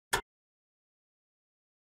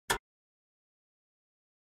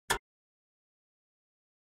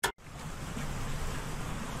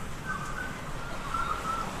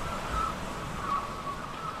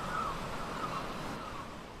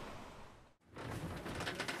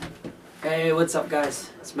Hey, what's up guys?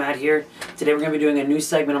 It's Matt here. Today we're going to be doing a new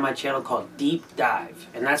segment on my channel called Deep Dive.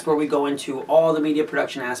 And that's where we go into all the media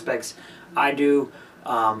production aspects I do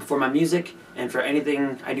for my music and for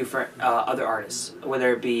anything I do for other artists.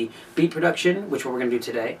 Whether it be beat production, which what we're going to do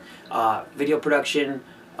today, video production,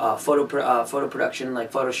 photo production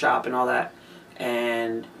like Photoshop and all that,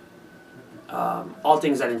 and all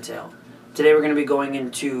things that entail. Today we're going to be going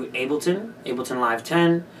into Ableton Live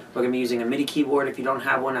 10. We're going to be using a MIDI keyboard. If you don't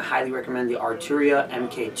have one, I highly recommend the Arturia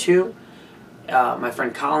MK2. My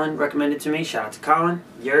friend Colin recommended to me. Shout out to Colin.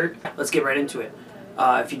 Yurt. Let's get right into it.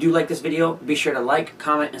 If you do like this video, be sure to like,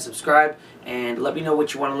 comment, and subscribe. And let me know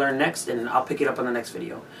what you want to learn next, and I'll pick it up on the next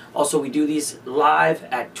video. Also, we do these live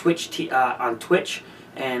at Twitch on Twitch,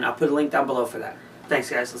 and I'll put a link down below for that. Thanks,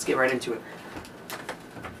 guys. Let's get right into it.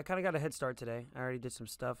 I kind of got a head start today. I already did some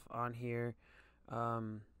stuff on here. I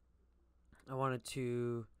wanted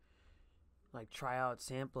to try out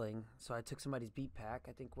sampling, so I took somebody's beat pack.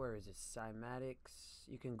 I think, where is it? Cymatics.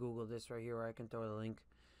 You can Google this right here, or I can throw the link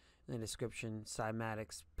in the description.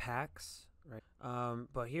 Cymatics packs, right?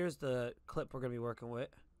 But here's the clip we're gonna be working with.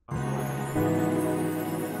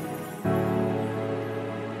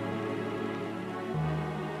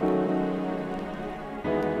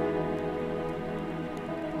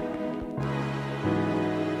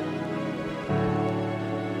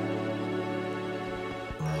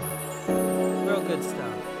 Good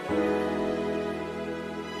stuff.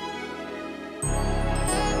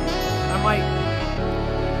 I might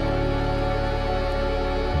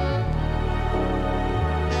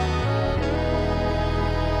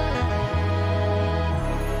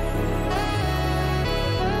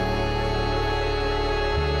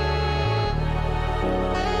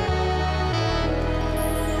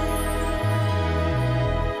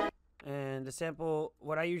the sample,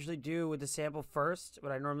 what I usually do with the sample first,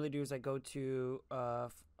 what I normally do is I go to,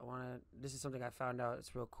 this is something I found out,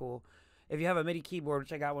 it's real cool. If you have a MIDI keyboard,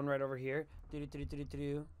 which I got one right over here,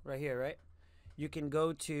 right here, right? You can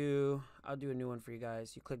go to, I'll do a new one for you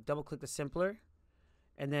guys. You double click the sampler,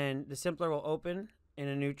 and then the sampler will open in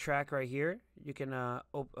a new track right here. You can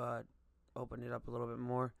open it up a little bit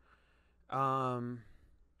more. And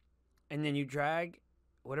then you drag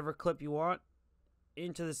whatever clip you want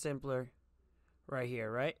into the sampler right here,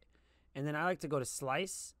 right? And then I like to go to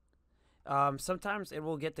slice. Sometimes it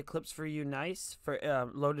will get the clips for you nice for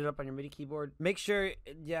loaded up on your MIDI keyboard. Make sure,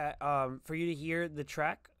 for you to hear the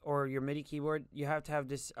track or your MIDI keyboard, you have to have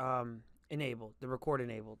this enabled, the record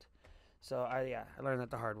enabled. So I learned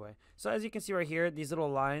that the hard way. So as you can see right here, these little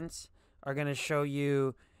lines are gonna show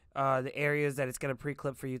you the areas that it's gonna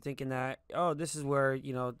pre-clip for you, thinking that, oh, this is where,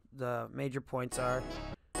 you know, the major points are.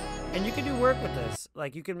 And you can do work with this.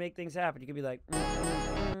 Like, you can make things happen. You can be like,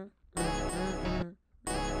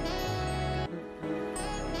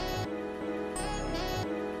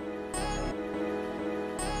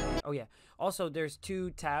 oh yeah. Also, there's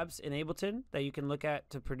two tabs in Ableton that you can look at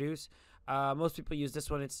to produce. Most people use this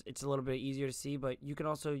one. It's a little bit easier to see, but you can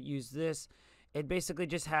also use this. It basically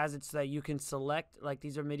just has it so that you can select, like,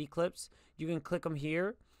 these are MIDI clips. You can click them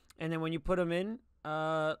here, and then when you put them in,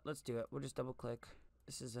 let's do it. We'll just double click.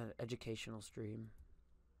 This is an educational stream.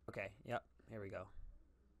 Okay, yep, here we go.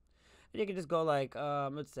 And you can just go like,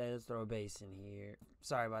 let's throw a bass in here.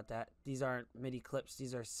 Sorry about that. These aren't MIDI clips.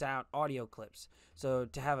 These are audio clips. So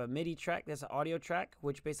to have a MIDI track, that's an audio track,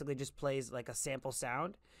 which basically just plays like a sample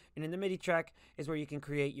sound. And in the MIDI track is where you can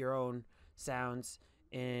create your own sounds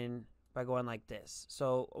by going like this.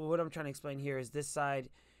 So what I'm trying to explain here is this side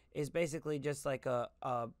is basically just like a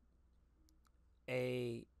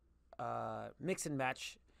mix and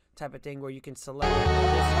match type of thing where you can select this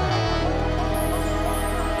track.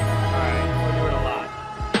 Alright,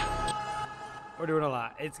 we're doing a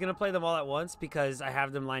lot. It's gonna play them all at once because I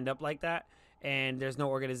have them lined up like that, and there's no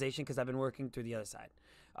organization because I've been working through the other side.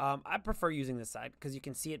 I prefer using this side because you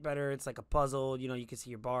can see it better. It's like a puzzle, you know, you can see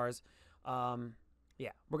your bars.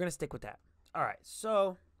 Yeah, we're gonna stick with that. Alright,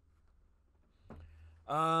 so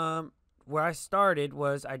where I started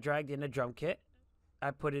was I dragged in a drum kit. I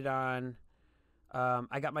put it on,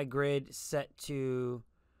 I got my grid set to,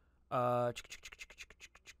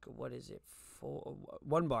 what is it,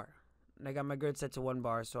 1 bar. And I got my grid set to 1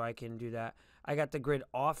 bar so I can do that. I got the grid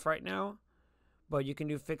off right now, but you can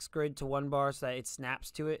do fixed grid to 1 bar so that it snaps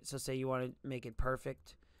to it. So say you want to make it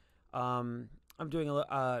perfect. I'm doing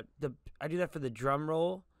I do that for the drum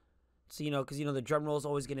roll. So, you know, because, you know, the drum roll is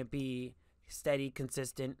always going to be steady,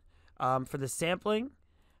 consistent. For the sampling,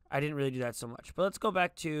 I didn't really do that so much. But let's go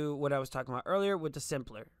back to what I was talking about earlier with the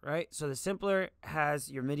sampler, right? So the sampler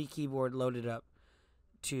has your MIDI keyboard loaded up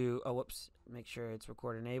to, oh, whoops, make sure it's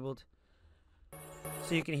record enabled.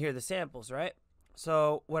 so you can hear the samples, right?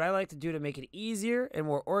 So what I like to do to make it easier and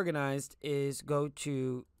more organized is go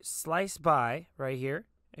to slice by right here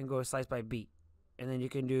and go slice by beat. And then you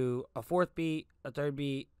can do a fourth beat, a third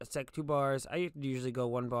beat, a sec 2 bars. I usually go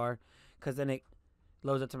 1 bar because then it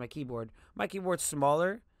loads up to my keyboard. My keyboard's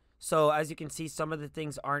smaller, so as you can see, some of the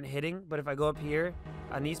things aren't hitting. But if I go up here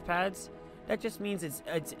on these pads, that just means it's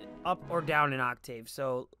up or down an octave.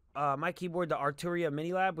 So my keyboard, the Arturia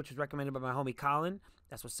Mini Lab, which was recommended by my homie Colin,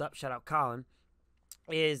 that's what's up, shout out Colin,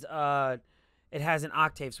 is it has an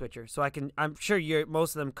octave switcher. So I'm sure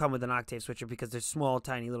most of them come with an octave switcher because they're small,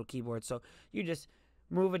 tiny little keyboards. So you just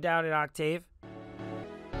move it down an octave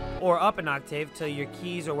or up an octave till your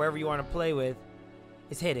keys or wherever you want to play with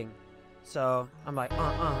is hitting. So I'm like,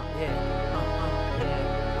 yeah, yeah.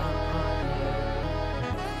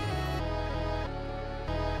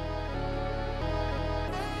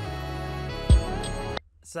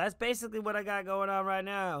 So that's basically what I got going on right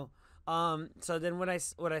now. So then what I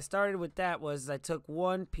started with that was I took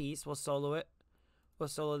one piece. We'll solo it. We'll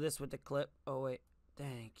solo this with the clip. Oh wait,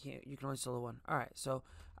 dang, you can only solo one. All right, so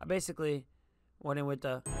I basically went in with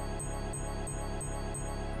the.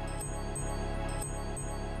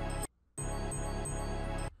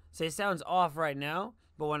 So it sounds off right now,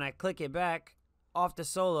 but when I click it back off the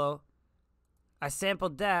solo, I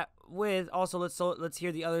sampled that with also let's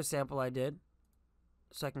hear the other sample I did,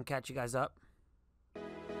 so I can catch you guys up.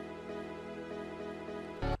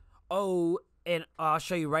 Oh, and I'll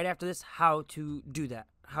show you right after this how to do that,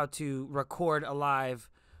 how to record a live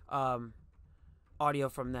audio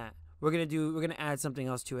from that. We're gonna add something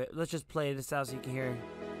else to it. Let's just play this out so you can hear.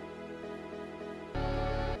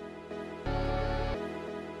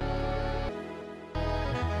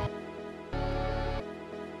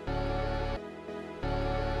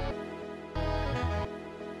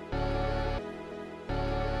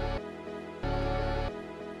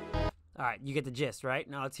 All right, you get the gist, right?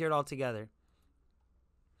 Now let's hear it all together.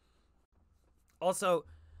 Also,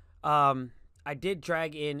 I did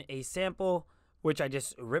drag in a sample, which I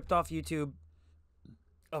just ripped off YouTube,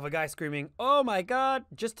 of a guy screaming, "Oh my God,"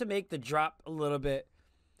 just to make the drop a little bit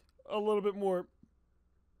more,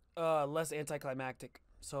 less anticlimactic.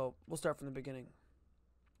 So we'll start from the beginning.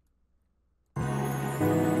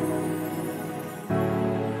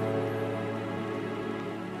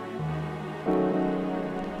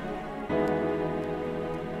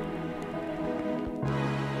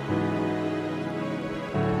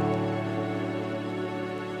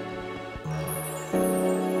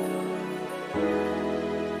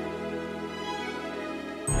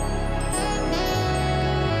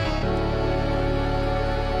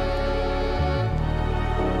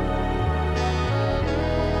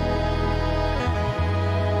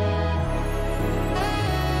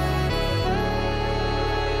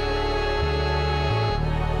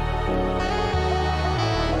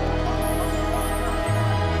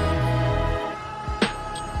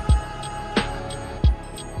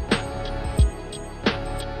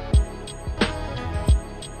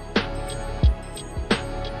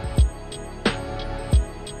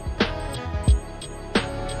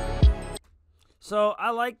 So I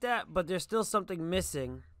like that, but there's still something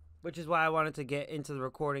missing, which is why I wanted to get into the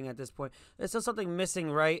recording at this point. There's still something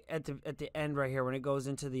missing right at the end right here when it goes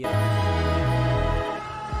into the.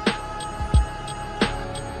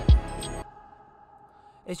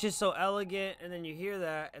 It's just so elegant, and then you hear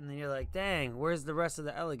that, and then you're like, dang, where's the rest of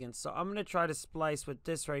the elegance? So I'm gonna try to splice with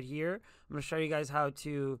this right here. I'm gonna show you guys how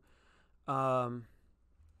to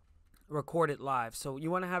record it live. So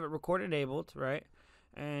you want to have it record enabled, right?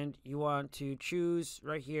 And you want to choose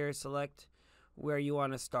right here, select where you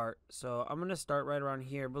want to start. So I'm going to start right around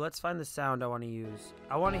here, but let's find the sound I want to use.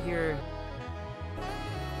 I want to hear.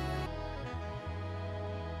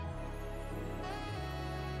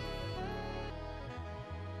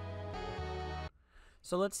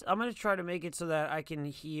 So I'm going to try to make it so that I can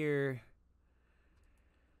hear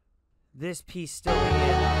this piece still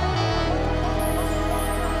begin.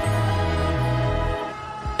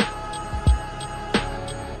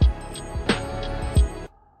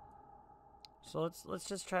 So let's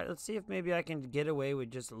just try. Let's see if maybe I can get away with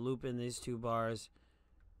just looping these 2 bars.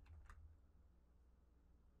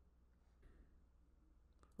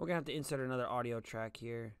 We're gonna have to insert another audio track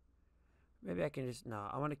here. Maybe I can just no.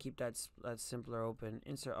 I want to keep that simpler open.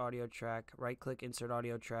 Insert audio track. Right click. Insert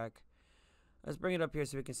audio track. Let's bring it up here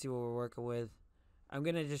so we can see what we're working with. I'm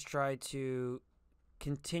gonna just try to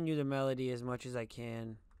continue the melody as much as I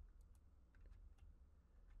can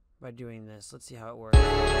by doing this. Let's see how it works.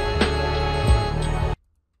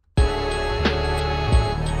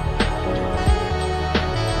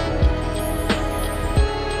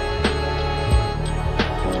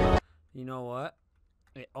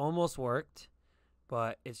 It almost worked,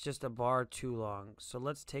 but it's just a bar too long. So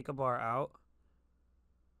let's take a bar out.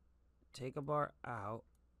 Take a bar out.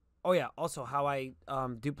 Oh yeah, also how I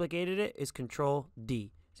duplicated it is Control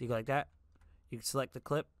D. So you go like that. You can select the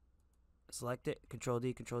clip, select it, Control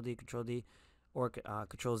D, Control D, Control D, or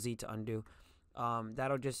Control Z to undo.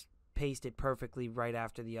 That'll just paste it perfectly right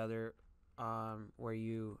after the other where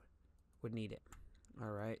you would need it.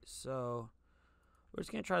 All right, so we're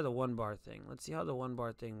just gonna try the 1 bar thing. Let's see how the 1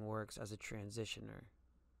 bar thing works as a transitioner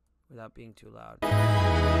without being too loud.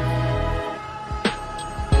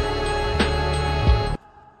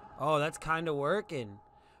 Oh, that's kind of working.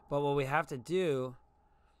 But what we have to do...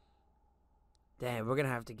 Damn, we're going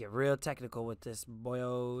to have to get real technical with this,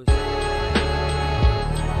 boyos.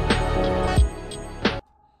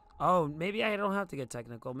 Oh, maybe I don't have to get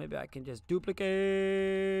technical. Maybe I can just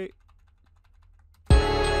duplicate.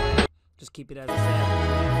 Just keep it as a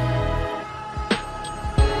sample.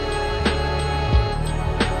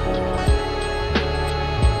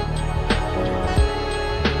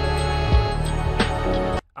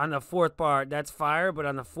 On the 4th bar, that's fire, but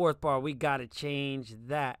on the 4th bar, we gotta change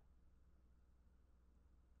that.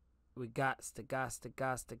 We got to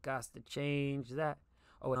change that.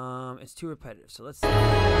 Oh, it's too repetitive, so let's see.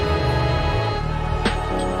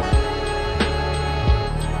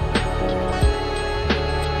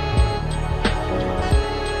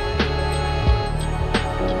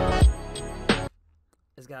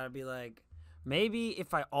 It's gotta be like... Maybe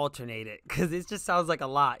if I alternate it, because it just sounds like a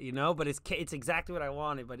lot, you know. But it's exactly what I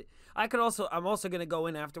wanted. But I'm also gonna go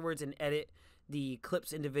in afterwards and edit the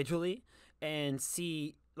clips individually and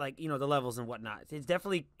see, like, you know, the levels and whatnot.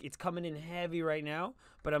 It's coming in heavy right now.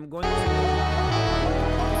 But I'm going to see if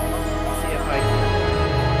I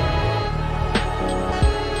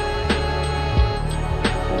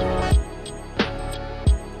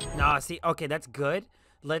can. Nah, see, okay, that's good.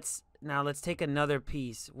 Let's take another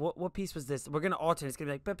piece. What piece was this? We're gonna alternate. It's gonna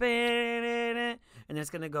be like, and then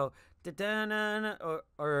it's gonna go,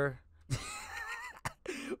 or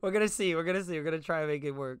we're gonna see. We're gonna try and make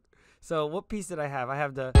it work. So what piece did I have? I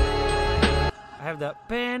have the.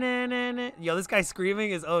 Yo, this guy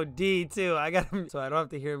screaming is OD too. I got him, so I don't have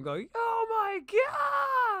to hear him going, oh my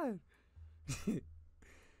god.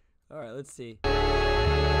 All right, let's see.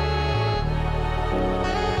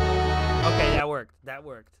 Okay, that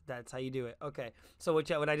worked. That's how you do it. Okay, so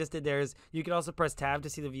what I just did there is you can also press tab to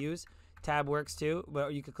see the views. Tab works too,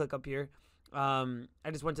 but you can click up here. I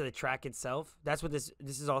just went to the track itself. That's what this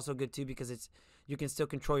is also good too, because you can still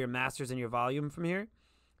control your masters and your volume from here.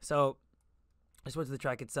 So I just went to the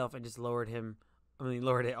track itself and just lowered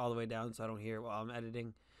it all the way down so I don't hear it while I'm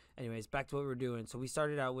editing. Anyways, back to what we're doing. So we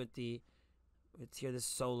started out with let's hear this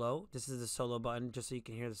solo. This is the solo button, just so you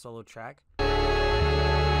can hear the solo track.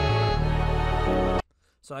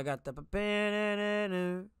 So I got the...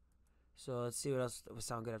 So let's see what else would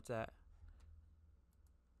sound good after that.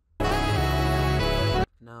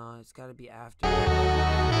 No, it's got to be after.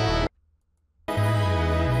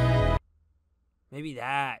 Maybe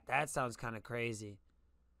that. That sounds kind of crazy.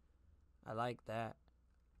 I like that.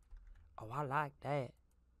 Oh, I like that.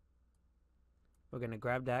 We're going to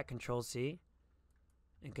grab that, Control C,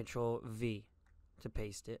 and Control V to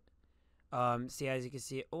paste it. See, as you can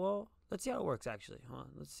see, well, let's see how it works actually. Hold on,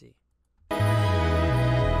 let's see.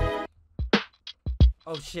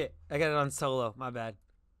 Oh shit, I got it on solo, my bad.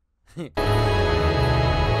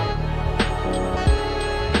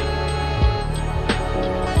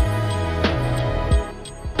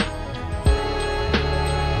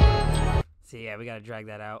 See, yeah, we gotta drag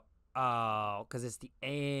that out. Oh, because it's the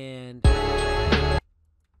and.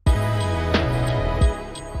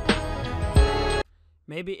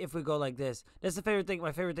 Maybe if we go like this. That's the favorite thing.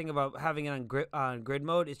 My favorite thing about having it on grid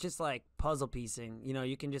mode. It's just like puzzle piecing. You know,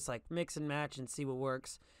 you can just like mix and match and see what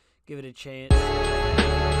works. Give it a chance.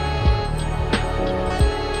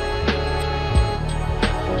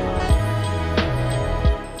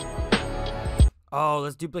 Oh,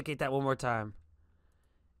 let's duplicate that one more time.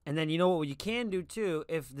 And then you know what you can do too,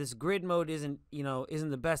 if this grid mode isn't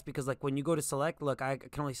the best, because like when you go to select, look, I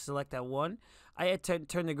can only select that one. I had to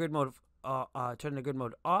turn the grid mode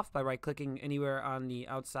off by right clicking anywhere on the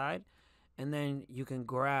outside, and then you can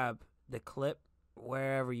grab the clip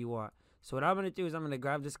wherever you want. So what I'm going to do is I'm going to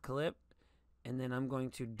grab this clip, and then I'm going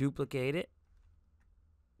to duplicate it.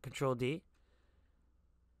 Control D.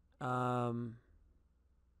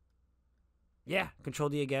 Yeah, Control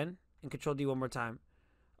D again, and Control D one more time.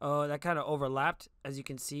 Oh, that kind of overlapped, as you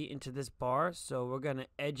can see, into this bar. So we're going to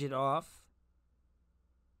edge it off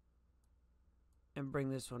and bring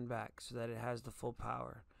this one back so that it has the full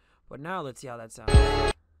power. But now let's see how that sounds.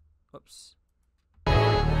 Whoops.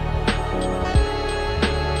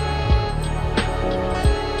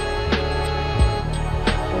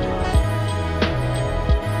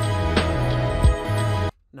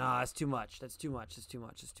 Nah, that's too much. That's too much. That's too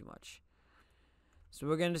much. That's too much. So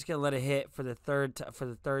we're just gonna let it hit for the third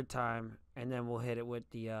time, and then we'll hit it with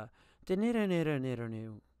the if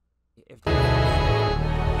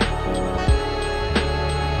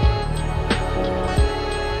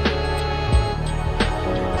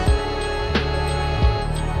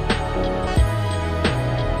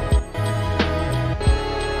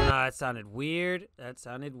that sounded weird. That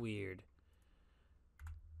sounded weird.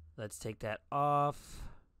 Let's take that off.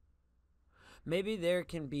 Maybe there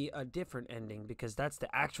can be a different ending because that's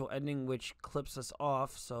the actual ending which clips us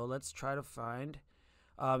off. So let's try to find.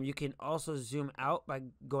 You can also zoom out by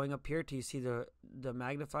going up here till you see the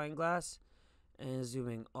magnifying glass, and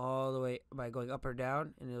zooming all the way by going up or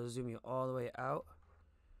down, and it'll zoom you all the way out.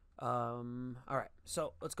 All right,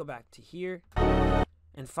 so let's go back to here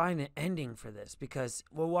and find an ending for this because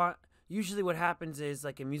we'll want. Usually what happens is,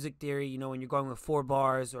 like in music theory, you know, when you're going with 4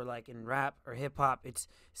 bars, or like in rap or hip hop, it's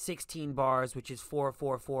 16 bars, which is 4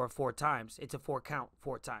 times. It's a 4 count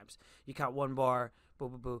 4 times. You count 1 bar, boo,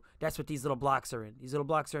 boo, boo. That's what these little blocks are in. These little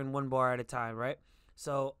blocks are in 1 bar at a time, right?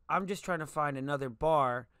 So I'm just trying to find another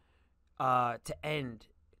bar to end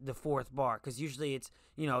the 4th bar, because usually it's,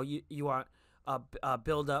 you know, you want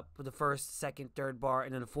build up for the 1st, 2nd, 3rd bar,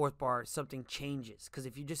 and then the 4th bar, something changes. Because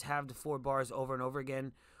if you just have the 4 bars over and over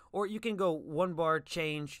again, or you can go 1 bar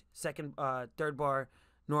change, 2nd, 3rd bar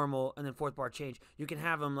normal, and then 4th bar change. You can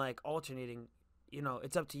have them like alternating. You know,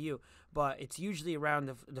 it's up to you. But it's usually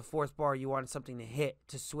around the 4th bar you want something to hit,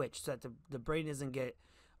 to switch, so that the brain doesn't get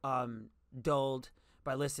dulled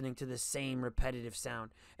by listening to the same repetitive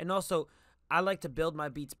sound. And also, I like to build my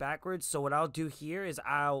beats backwards. So what I'll do here is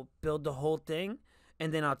I'll build the whole thing,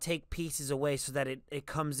 and then I'll take pieces away so that it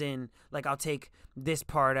comes in. Like I'll take this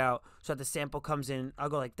part out so that the sample comes in. I'll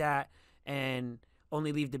go like that and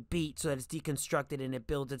only leave the beat so that it's deconstructed and it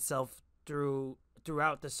builds itself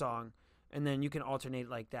throughout the song. And then you can alternate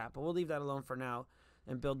like that. But we'll leave that alone for now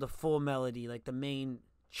and build the full melody, like the main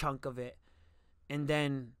chunk of it. And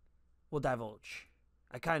then we'll divulge.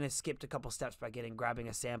 I kind of skipped a couple steps by grabbing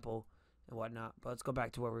a sample and whatnot. But let's go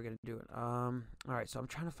back to where we're going to do it. All right, so I'm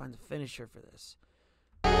trying to find the finisher for this.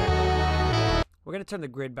 We're going to turn the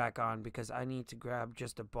grid back on because I need to grab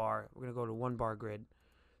just a bar. We're going to go to 1 bar grid.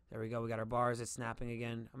 There we go. We got our bars. It's snapping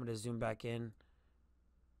again. I'm going to zoom back in.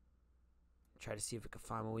 Try to see if we can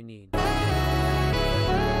find what we need.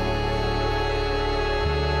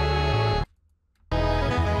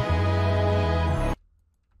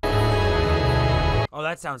 Oh,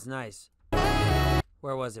 that sounds nice.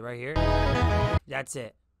 Where was it? Right here? That's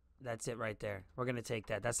it. That's it right there. We're going to take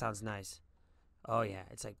that. That sounds nice. Oh, yeah.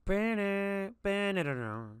 It's like...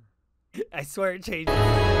 I swear it changed.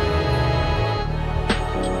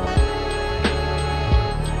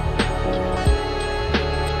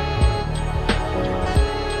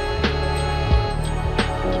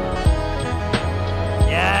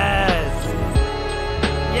 Yes!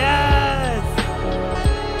 Yes!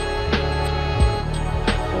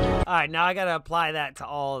 All right, now I got to apply that to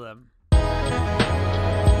all of them.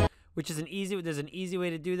 Which is there's an easy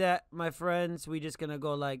way to do that, my friends. We're just going to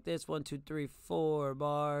go like this. 1, 2, 3, 4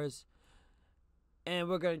 bars. And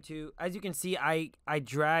we're going to, as you can see, I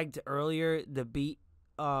dragged earlier the beat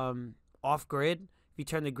off grid. If you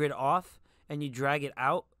turn the grid off and you drag it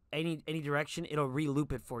out any direction, it'll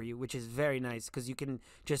re-loop it for you, which is very nice because you can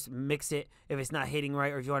just mix it if it's not hitting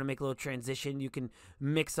right, or if you want to make a little transition, you can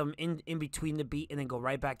mix them in between the beat and then go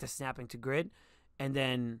right back to snapping to grid. And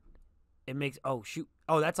then it makes, oh shoot,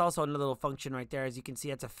 oh, that's also another little function right there. As you can see,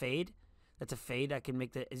 that's a fade. That's a fade. I can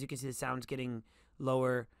make the, as you can see, the sound's getting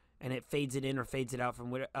lower, and it fades it in or fades it out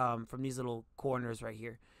from these little corners right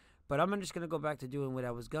here. But I'm just gonna go back to doing what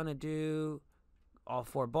I was gonna do. All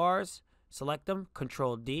 4 bars, select them,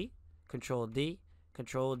 Control D, Control D,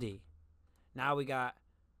 Control D. Now we got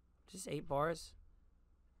just 8 bars.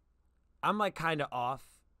 I'm like kind of off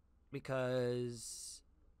because,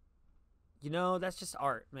 you know, that's just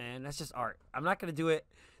art, man. That's just art. I'm not gonna do it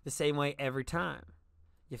the same way every time.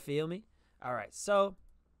 You feel me? All right, so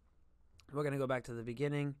we're gonna go back to the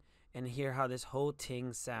beginning and hear how this whole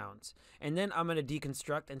thing sounds. And then I'm going to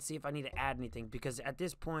deconstruct and see if I need to add anything, because at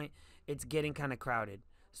this point, it's getting kind of crowded.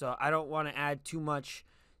 So I don't want to add too much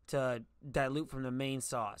to dilute from the main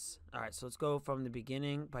sauce. All right, so let's go from the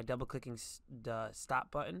beginning by double-clicking the stop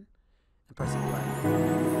button and pressing play.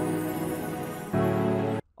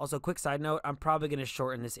 Also, quick side note, I'm probably going to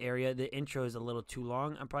shorten this area. The intro is a little too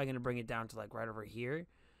long. I'm probably going to bring it down to like right over here.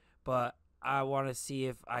 But I want to see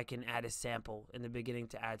if I can add a sample in the beginning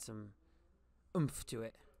to add some oomph to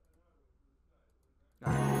it.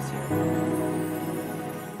 All right, let's hear it.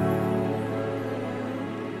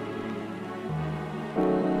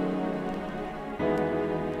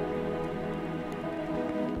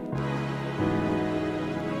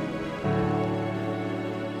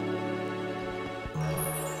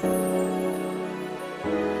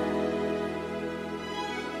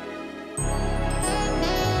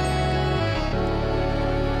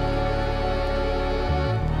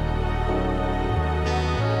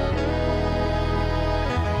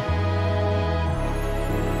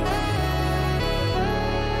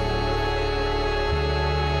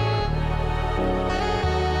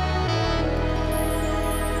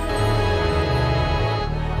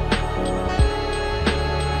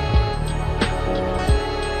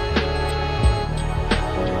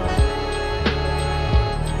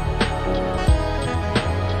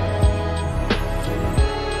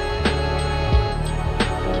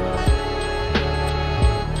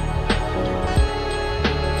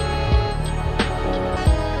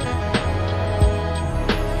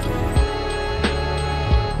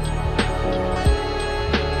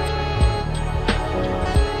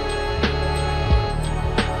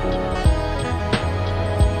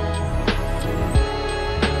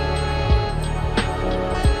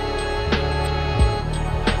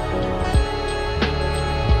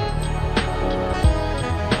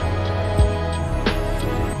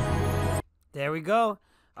 There we go.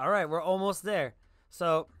 All right, we're almost there.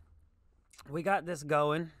 So we got this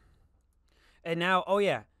going. And now, oh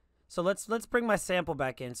yeah. So let's bring my sample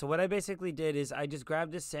back in. So what I basically did is I just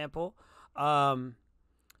grabbed this sample offline.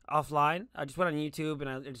 I just went on YouTube and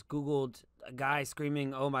I just Googled a guy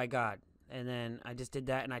screaming, "Oh my God." And then I just did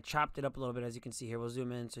that and I chopped it up a little bit, as you can see here. We'll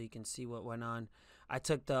zoom in so you can see what went on. I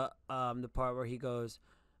took the part where he goes,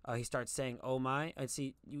 he starts saying, "Oh my!" And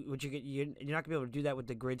see, you're not gonna be able to do that with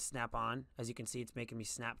the grid snap on. As you can see, it's making me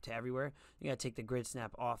snap to everywhere. You gotta take the grid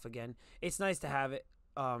snap off again. It's nice to have it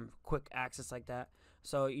quick access like that.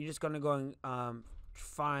 So you're just gonna go and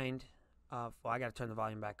find. Well, I gotta turn the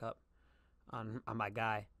volume back up on my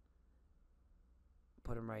guy.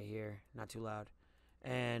 Put him right here, not too loud,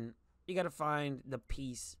 and you gotta find the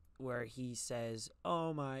piece where he says,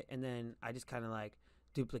 "Oh my," and then I just kind of like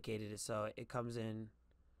duplicated it so it comes in.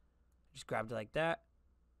 Just grabbed it like that,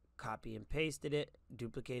 copy and pasted it,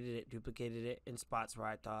 duplicated it in spots where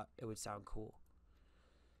I thought it would sound cool.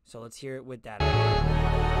 So let's hear it with that.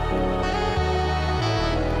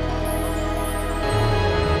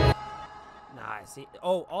 Nah, see.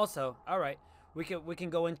 Oh, also, all right, we can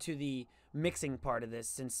go into the mixing part of this,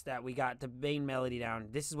 since that we got the main melody down.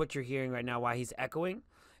 This is what you're hearing right now. Why he's echoing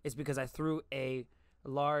is because I threw a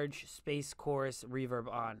large space chorus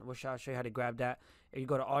reverb on, which I'll show you how to grab that. You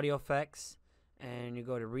go to audio effects and you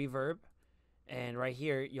go to reverb, and right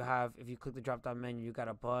here you have, if you click the drop down menu, you got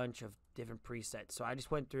a bunch of different presets. So I just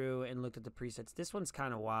went through and looked at the presets. This one's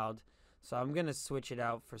kind of wild, so I'm gonna switch it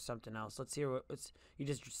out for something else. Let's hear what you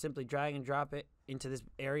just simply drag and drop it into this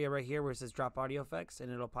area right here where it says drop audio effects, and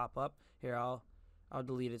it'll pop up here. I'll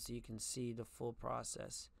delete it so you can see the full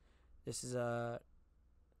process. This is a,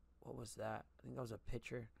 what was that? I think that was a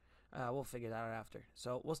picture. We'll figure that out after.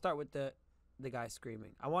 So we'll start with the guy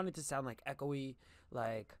screaming. I want it to sound like echoey,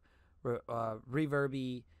 like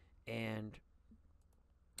reverby, and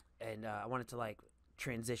I want it to like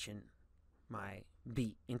transition my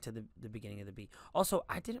beat into the beginning of the beat. Also,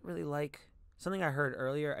 I didn't really like something I heard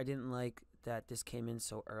earlier. I didn't like that this came in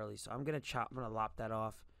so early, so I'm gonna lop that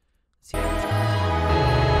off. See how it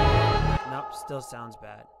sounds. Nope, still sounds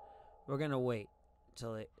bad. We're gonna wait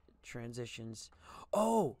until it transitions.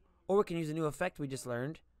 Oh, or we can use a new effect we just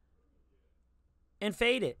learned and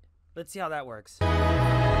fade it. Let's see how that works.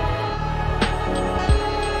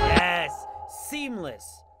 Yes,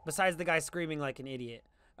 seamless. Besides the guy screaming like an idiot.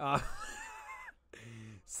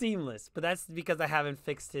 Seamless, but that's because I haven't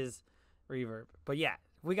fixed his reverb. But yeah,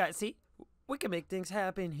 we can make things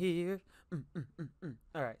happen here.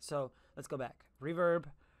 All right, so let's go back. Reverb.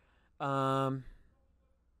 Got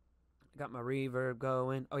my reverb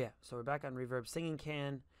going. Oh yeah, so we're back on reverb. Singing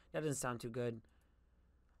can. That doesn't sound too good.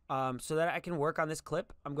 So that I can work on this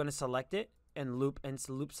clip, I'm going to select it and loop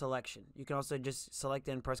selection. You can also just select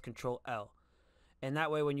it and press Control L. And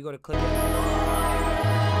that way when you go to click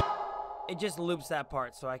it just loops that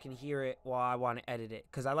part so I can hear it while I want to edit it.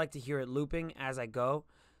 Because I like to hear it looping as I go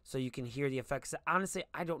so you can hear the effects. Honestly,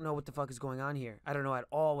 I don't know what the fuck is going on here. I don't know at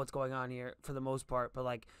all what's going on here for the most part. But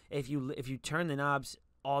like if you turn the knobs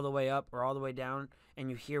all the way up or all the way down and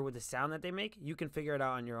you hear with the sound that they make, you can figure it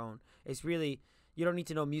out on your own. It's really, you don't need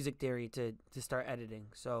to know music theory to start editing.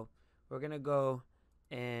 So we're going to go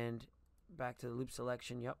and back to the loop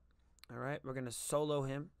selection. Yep. All right, we're gonna solo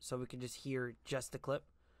him so we can just hear just the clip,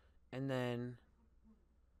 and then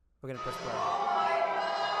we're gonna press play.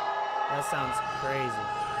 That sounds crazy.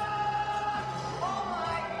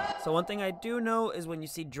 So one thing I do know is when you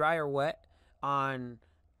see dry or wet on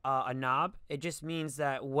a knob, it just means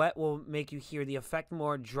that wet will make you hear the effect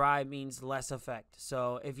more. Dry means less effect.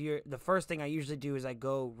 So if you're, the first thing I usually do is I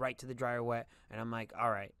go right to the dry or wet, and I'm like,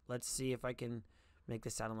 all right, let's see if I can make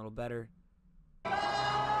this sound a little better.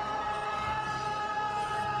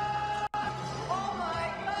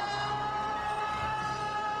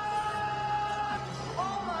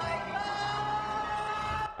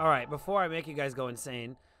 All right, before I make you guys go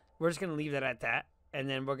insane, we're just gonna leave that at that. And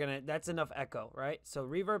then we're gonna, that's enough echo, right? So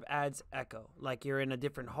reverb adds echo. Like you're in a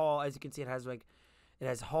different hall. As you can see, it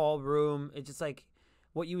has hall, room. It's just like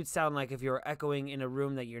what you would sound like if you were echoing in a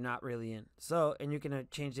room that you're not really in. So, and you can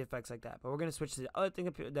change the effects like that. But we're gonna switch to the other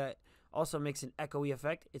thing that also makes an echoey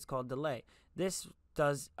effect. It's called delay. This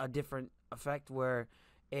does a different effect where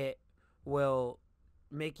it will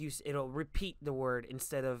make you, it'll repeat the word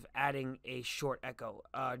instead of adding a short echo.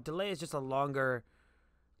 Delay is just a longer,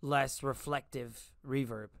 less reflective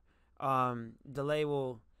reverb. Delay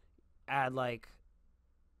will add like,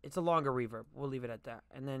 it's a longer reverb. We'll leave it at that.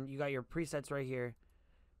 And then you got your presets right here,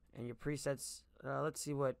 and your presets, let's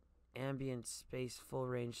see what ambient space full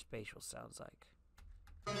range spatial sounds like.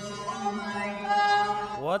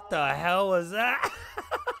 What the hell was that?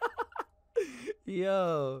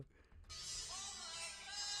 Yo.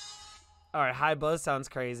 All right, high buzz sounds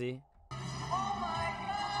crazy.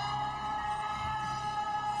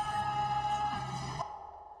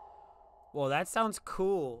 Well, that sounds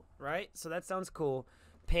cool, right? So that sounds cool.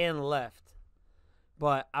 Pan left.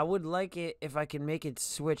 But I would like it if I can make it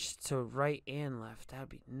switch to right and left. That'd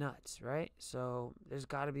be nuts, right? So there's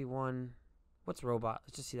got to be one. What's robot?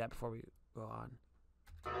 Let's just see that before we go on.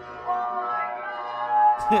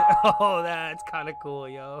 Oh, that's kind of cool,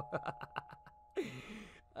 yo.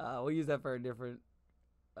 We'll use that for a different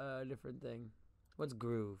thing. What's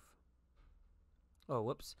groove? Oh,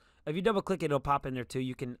 whoops. If you double click it, it'll pop in there too.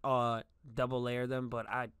 You can double layer them, but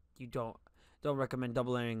you don't recommend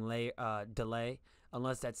double layering delay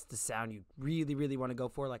unless that's the sound you really want to go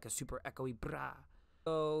for, like a super echoey brah.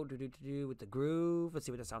 So with the groove. Let's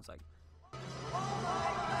see what that sounds like.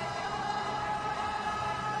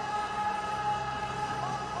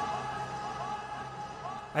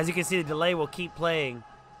 As you can see, the delay will keep playing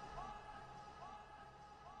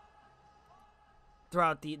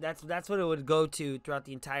throughout the, that's what it would go to throughout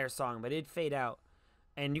the entire song, but it'd fade out,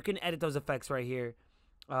 and you can edit those effects right here.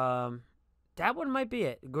 That one might be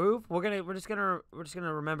it. Groove. We're just gonna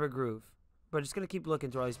remember groove. We're just gonna keep looking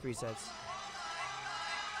through all these presets.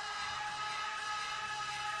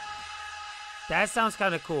 That sounds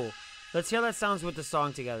kind of cool. Let's hear how that sounds with the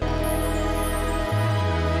song together.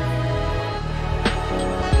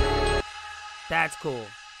 That's cool.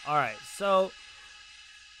 All right, so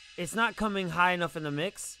it's not coming high enough in the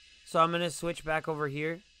mix, so I'm gonna switch back over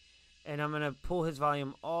here, and I'm gonna pull his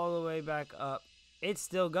volume all the way back up. It's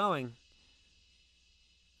still going.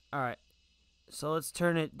 All right, so let's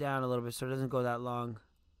turn it down a little bit so it doesn't go that long.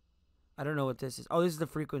 I don't know what this is. Oh, this is the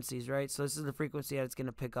frequencies, right? So this is the frequency that it's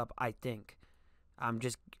gonna pick up, I think. I'm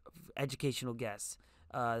just educational guess.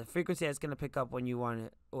 The frequency that's gonna pick up when you want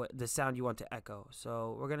it, the sound you want to echo.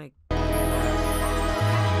 So we're gonna.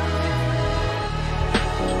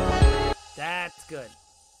 That's good.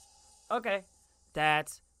 Okay,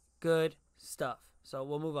 that's good stuff. So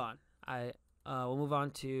we'll move on. We'll move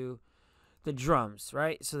on to the drums,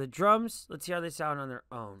 right? So the drums, let's hear how they sound on their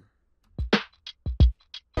own.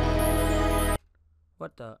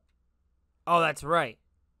 What the? Oh, that's right.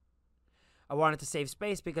 I wanted to save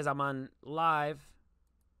space because I'm on live,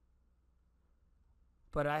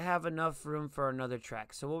 but I have enough room for another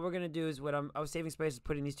track. So what we're going to do is I was saving space is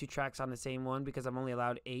putting these two tracks on the same one because I'm only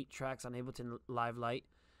allowed 8 tracks on Ableton Live Lite.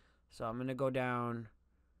 So I'm going to go down.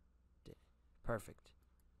 Perfect.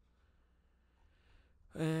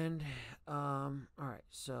 And, all right.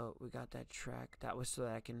 So we got that track. That was so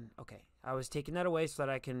that I can, okay. I was taking that away so that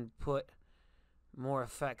I can put more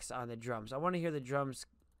effects on the drums. I want to hear the drums.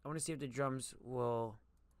 I want to see if the drums will,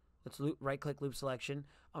 let's right click loop selection.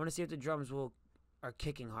 I want to see if the drums are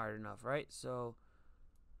kicking hard enough, right? So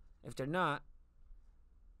if they're not,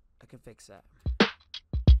 I can fix that.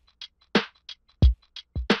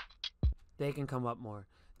 They can come up more.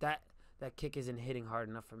 That kick isn't hitting hard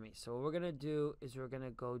enough for me. So what we're gonna do is we're gonna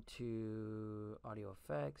go to audio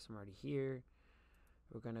effects. I'm already here.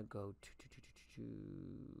 We're gonna go to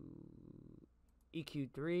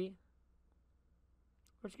EQ3.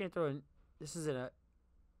 We're just gonna throw in. This is in a.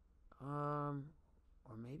 Why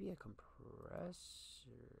Or maybe a compressor.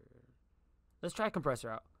 Let's try a compressor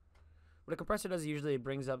out. What a compressor does is usually it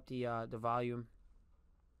brings up the volume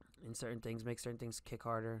in certain things, makes certain things kick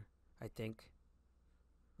harder, I think.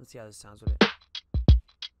 Let's see how this sounds with it.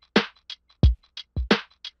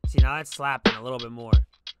 See, now it's slapping a little bit more.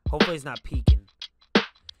 Hopefully it's not peaking.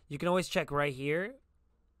 You can always check right here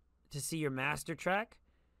to see your master track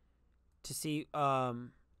to see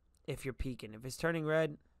if you're peaking. If it's turning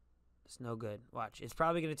red, it's no good. Watch. It's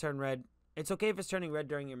probably going to turn red. It's okay if it's turning red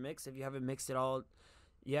during your mix if you haven't mixed it all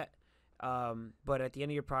yet. But at the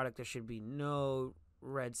end of your product, there should be no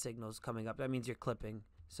red signals coming up. That means you're clipping.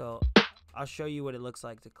 So I'll show you what it looks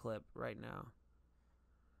like to clip right now.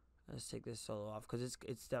 Let's take this solo off because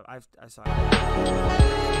I saw it.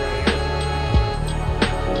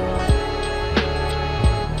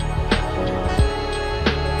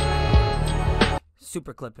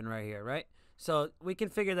 Super clipping right here, right? So we can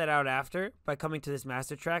figure that out after by coming to this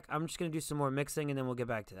master track. I'm just going to do some more mixing and then we'll get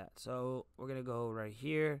back to that. So we're going to go right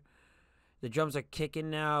here. The drums are kicking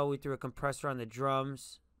now. We threw a compressor on the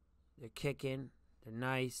drums. They're kicking. They're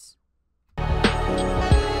nice.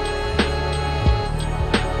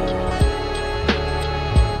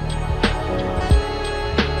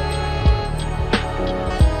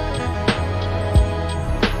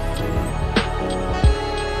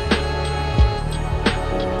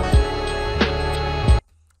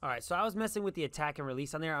 Alright, so I was messing with the attack and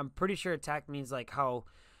release on there. I'm pretty sure attack means like how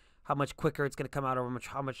much quicker it's gonna come out, or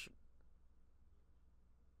how much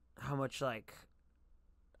like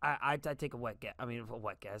I take a wet guess. I mean, a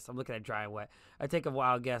wet guess. I'm looking at dry and wet. I take a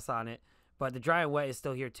wild guess on it, but the dry and wet is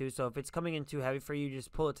still here too. So if it's coming in too heavy for you,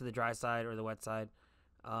 just pull it to the dry side or the wet side,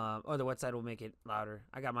 or the wet side will make it louder.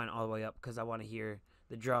 I got mine all the way up because I want to hear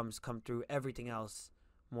the drums come through everything else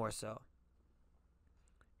more so.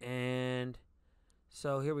 And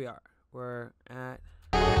so here we are. We're at.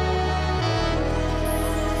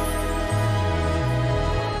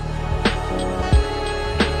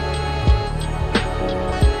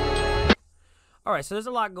 Alright, so there's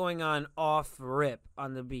a lot going on off rip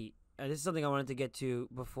on the beat. This is something I wanted to get to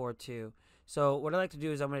before too. So what I like to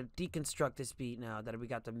do is I'm going to deconstruct this beat now that we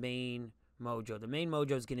got the main mojo. The main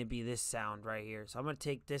mojo is going to be this sound right here. So I'm going to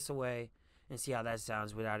take this away and see how that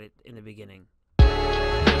sounds without it in the beginning.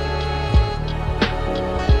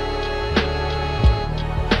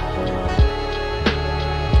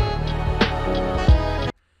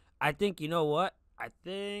 I think, you know what? I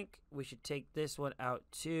think we should take this one out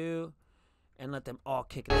too and let them all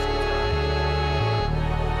kick at the same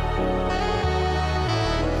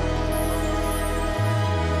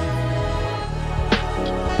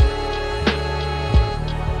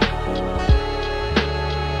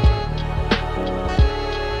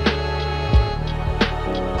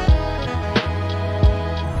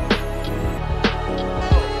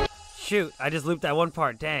Shoot, I just looped that one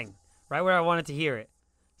part. Dang. Right where I wanted to hear it.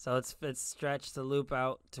 So let's stretch the loop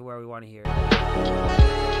out to where we want to hear it.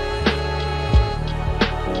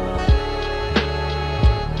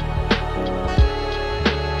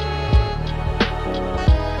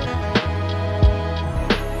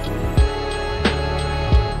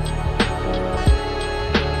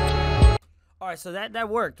 Alright, so that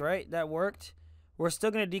worked, right? That worked. We're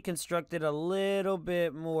still going to deconstruct it a little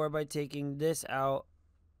bit more by taking this out.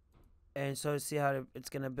 And so see how it's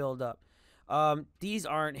going to build up. These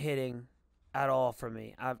aren't hitting at all for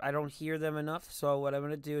me. I don't hear them enough. So what I'm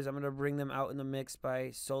going to do is I'm going to bring them out in the mix by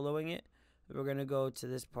soloing it. We're going to go to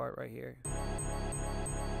this part right here.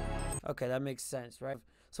 Okay, that makes sense, right?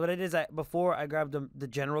 So what I did is before I grabbed the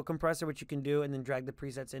general compressor, which you can do, and then drag the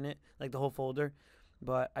presets in it, like the whole folder.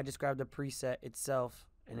 But I just grabbed the preset itself,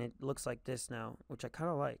 and it looks like this now, which I kind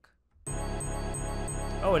of like.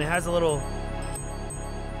 Oh, and it has a little...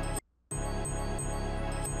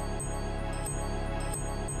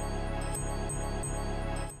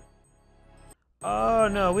 Oh,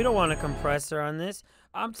 no, we don't want a compressor on this.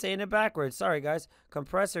 I'm saying it backwards. Sorry, guys.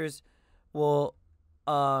 Compressors will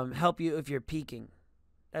help you if you're peaking.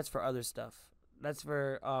 That's for other stuff. That's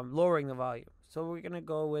for lowering the volume. So we're going to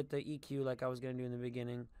go with the EQ like I was going to do in the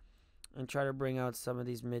beginning and try to bring out some of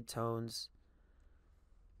these mid-tones.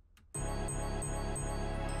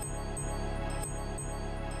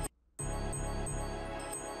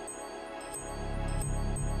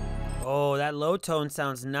 Oh, that low tone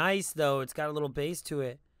sounds nice, though. It's got a little bass to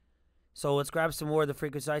it. So let's grab some more of the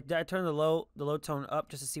frequency. I turn the low tone up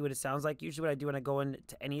just to see what it sounds like. Usually what I do when I go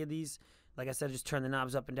into any of these, like I said, just turn the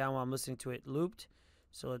knobs up and down while I'm listening to it looped.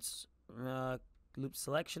 So let's loop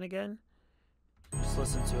selection again. Just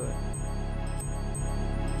listen to it.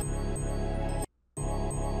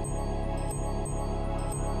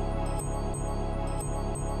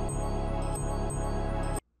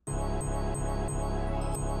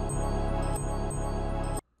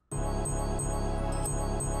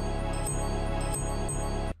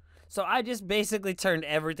 So I just basically turned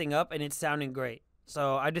everything up and it's sounding great.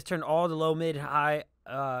 So I just turned all the low, mid, high,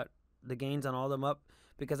 the gains on all of them up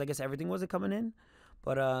because I guess everything wasn't coming in.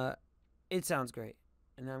 But it sounds great.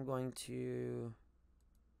 And I'm going to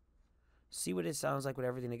see what it sounds like with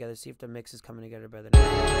everything together. See if the mix is coming together better.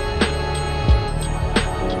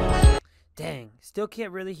 Dang, still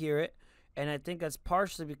can't really hear it. And I think that's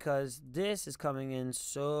partially because this is coming in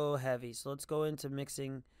so heavy. So let's go into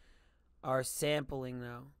mixing our sampling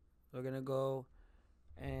now. We're going to go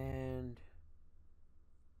and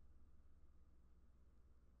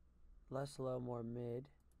less low, more mid.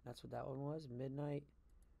 That's what that one was. Midnight.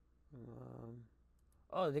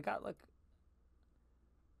 Oh, they got like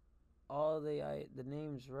all the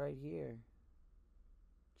names right here.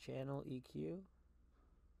 Channel EQ.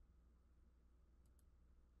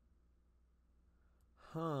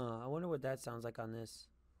 I wonder what that sounds like on this.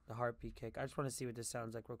 The heartbeat kick. I just want to see what this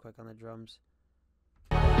sounds like real quick on the drums.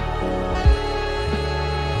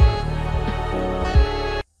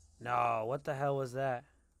 No, what the hell was that?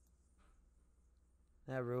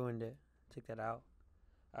 That ruined it. Take that out.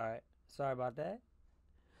 Alright, sorry about that.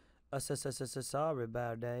 Sorry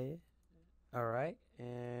about that. Alright,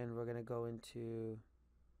 and we're gonna go into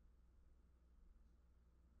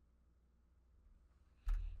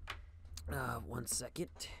one second.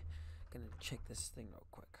 Gonna check this thing real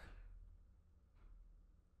quick.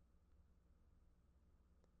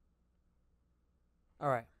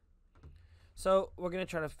 Alright. So we're gonna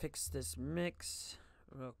try to fix this mix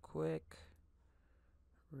real quick.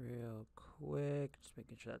 Just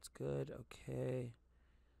making sure that's good. Okay.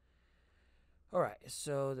 Alright,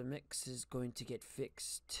 so the mix is going to get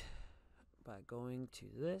fixed by going to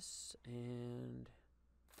this and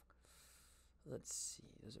let's see,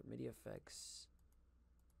 those are MIDI effects.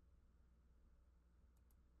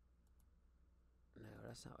 No,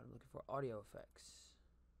 that's not what I'm looking for. Audio effects.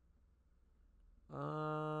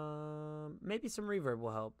 Maybe some reverb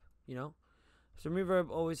will help, you know? Some reverb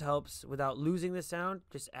always helps without losing the sound.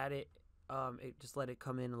 Just add it, just let it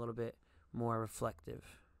come in a little bit more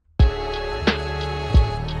reflective.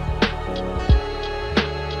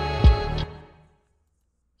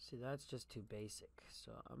 See, that's just too basic.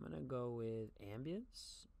 So I'm gonna go with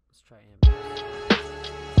ambience. Let's try ambience.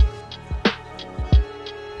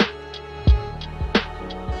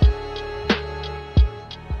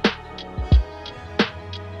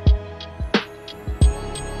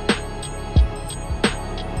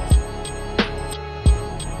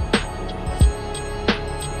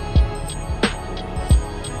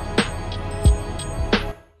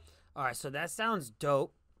 Alright, so that sounds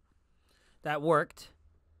dope. That worked.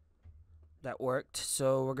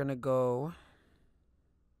 So we're gonna go.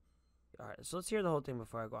 Alright, so let's hear the whole thing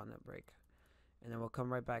before I go on that break. And then we'll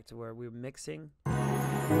come right back to where we're mixing.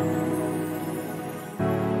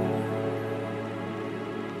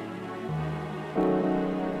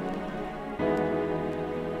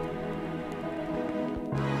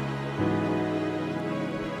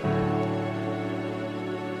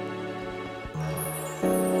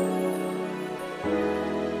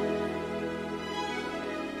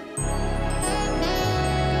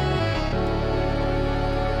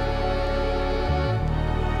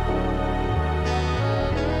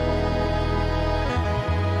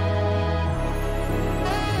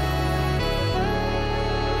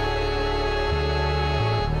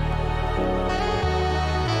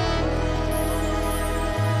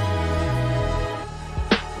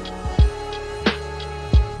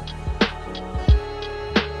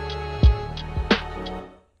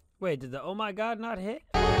 Wait, did the oh my god not hit?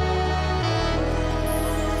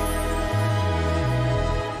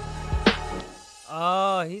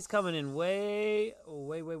 Oh, he's coming in way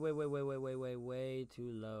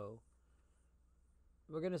too low.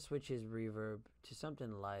 We're gonna switch his reverb to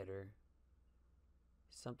something lighter.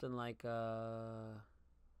 Something like you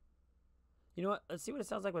know what? Let's see what it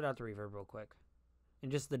sounds like without the reverb real quick.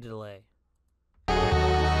 And just the delay.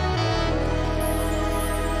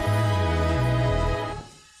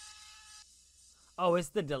 Oh, it's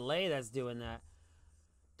the delay that's doing that.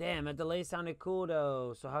 Damn, that delay sounded cool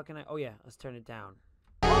though. So how can I? Oh yeah, let's turn it down.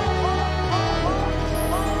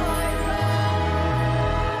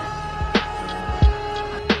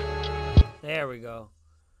 There we go.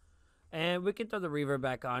 And we can throw the reverb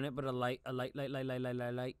back on it, but a light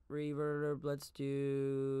reverb. Let's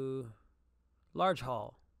do large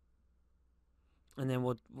hall. And then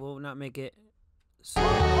we'll not make it so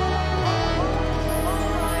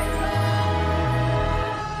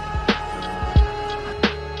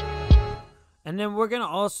and then we're gonna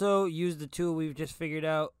also use the tool we've just figured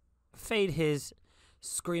out, fade his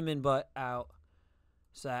screaming butt out,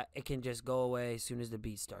 so that it can just go away as soon as the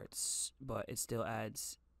beat starts, but it still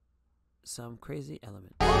adds some crazy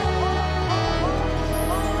element.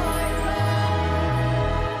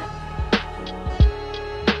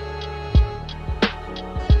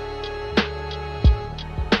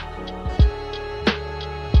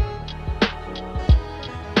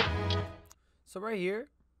 So right here,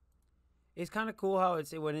 it's kind of cool how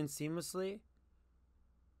it went in seamlessly,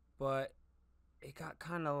 but it got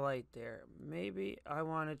kind of light there. Maybe I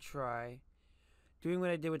want to try doing what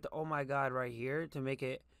I did with the oh my god right here to make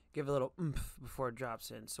it give a little oomph before it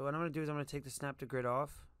drops in. So what I'm going to do is I'm going to take the snap to grid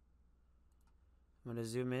off. I'm going to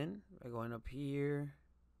zoom in by going up here.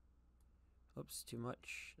 Oops, too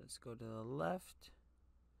much. Let's go to the left.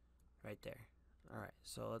 Right there. Alright,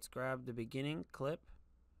 so let's grab the beginning clip.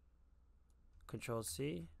 Control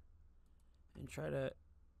C. And try to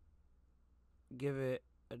give it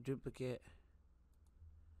a duplicate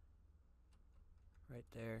right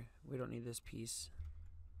there. We don't need this piece.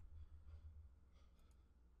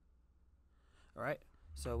 Alright,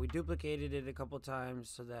 so we duplicated it a couple times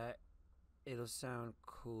so that it'll sound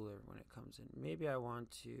cooler when it comes in. Maybe I want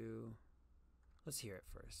to... Let's hear it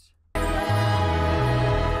first. I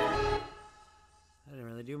didn't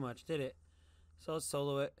really do much, did it? So let's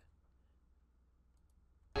solo it.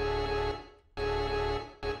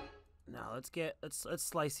 Now let's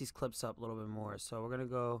slice these clips up a little bit more. So we're gonna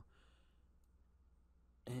go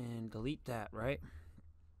and delete that, right?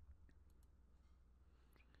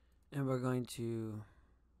 And we're going to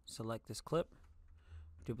select this clip,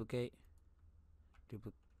 duplicate,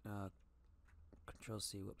 Control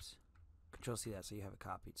C, whoops. Control C that so you have it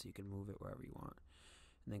copied so you can move it wherever you want.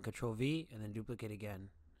 And then Control V and then duplicate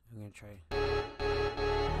again. I'm gonna try.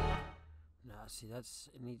 Now see it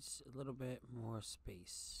needs a little bit more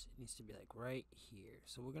space. It needs to be like right here.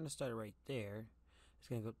 So we're gonna start it right there. It's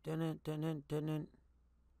gonna go dun dun dun dun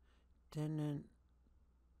dun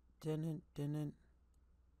dun dun.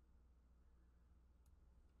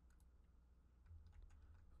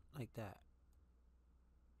 Like that.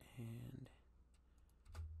 And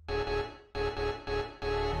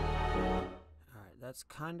alright, that's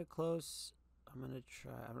kind of close. I'm gonna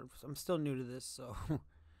try. I'm still new to this, so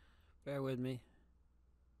bear with me.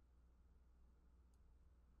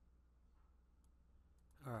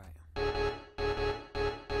 Alright.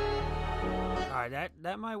 Alright,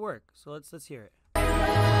 that might work. So let's hear it.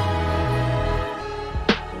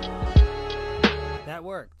 That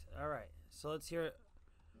worked. Alright. So let's hear it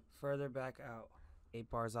further back out. 8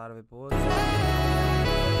 bars out of it, boys.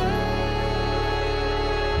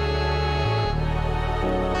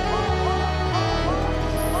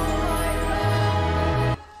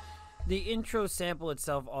 The intro sample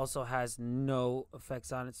itself also has no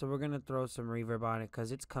effects on it, so we're going to throw some reverb on it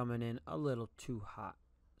because it's coming in a little too hot.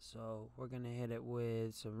 So we're going to hit it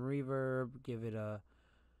with some reverb, give it a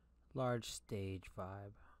large stage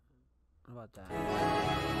vibe. How about that?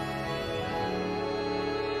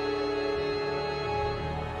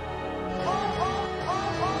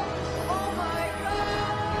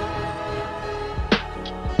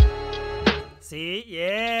 See?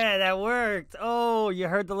 Yeah, that worked. Oh, you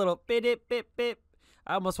heard the little bit it bip bip.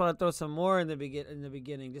 I almost want to throw some more in the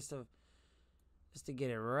beginning just to get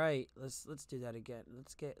it right. Let's do that again.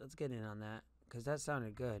 Let's get in on that cuz that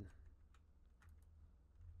sounded good.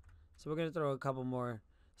 So we're going to throw a couple more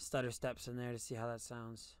stutter steps in there to see how that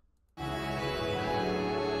sounds.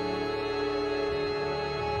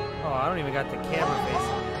 Oh, I don't even got the camera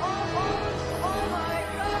facing me.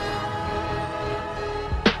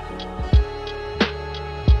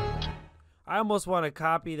 I almost want to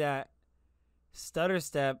copy that stutter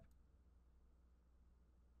step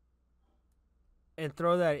and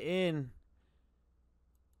throw that in.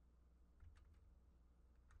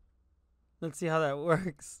 Let's see how that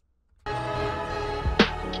works.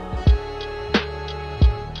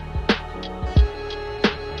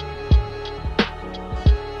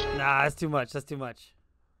 Nah, that's too much. That's too much.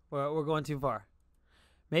 We're going too far.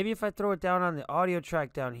 Maybe if I throw it down on the audio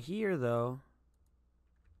track down here, though.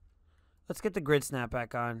 Let's get the grid snap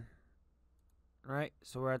back on. All right,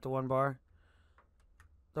 so we're at the 1 bar.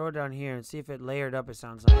 Throw it down here and see if it layered up. It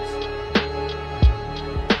sounds nice.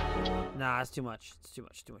 Nah, it's too much. It's too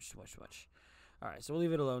much. Too much. Too much. Too much. All right, so we'll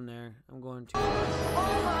leave it alone there. I'm going to.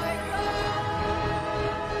 Oh my God.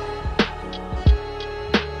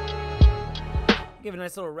 Give a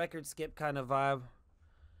nice little record skip kind of vibe.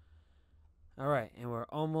 All right, and we're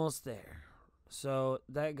almost there. So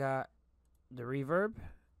that got the reverb.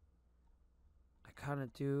 I kind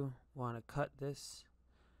of do want to cut this,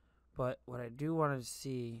 but what I do want to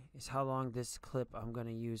see is how long this clip I'm going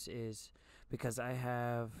to use is, because I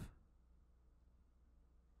have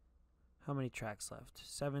how many tracks left?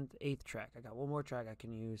 7th, 8th track. I got one more track I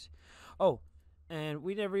can use. Oh, and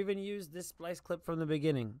we never even used this splice clip from the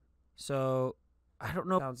beginning. So I don't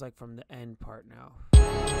know what it sounds like from the end part now.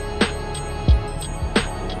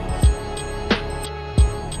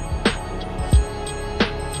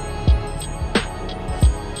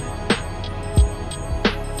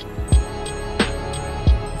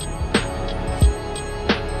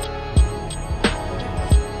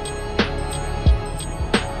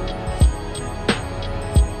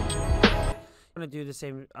 I'm gonna do the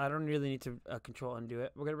same. I don't really need to control undo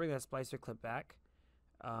it. We're gonna bring that splicer clip back.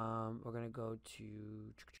 We're gonna go to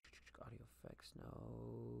audio effects.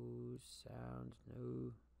 No sounds.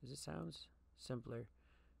 No. Is it sounds? Simpler.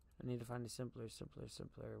 I need to find a simpler.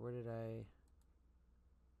 Where did I?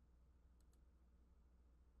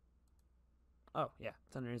 Oh yeah,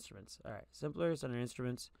 it's under instruments. All right, simpler. It's under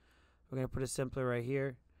instruments. We're gonna put a simpler right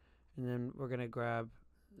here, and then we're gonna grab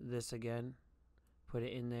this again. Put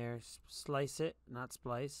it in there, slice it, not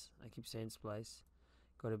splice. I keep saying splice.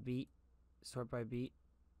 Go to beat, sort by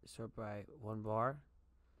 1 bar.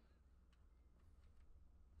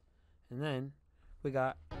 And then we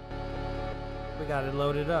got it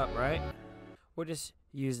loaded up, right? We'll just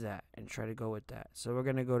use that and try to go with that. So we're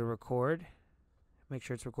gonna go to record, make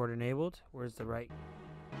sure it's record enabled. Where's the right?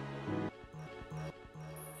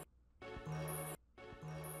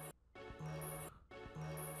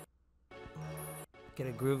 Get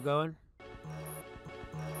a groove going.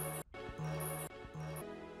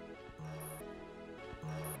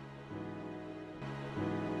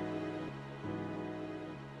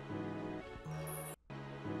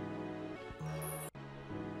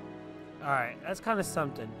 Alright, that's kind of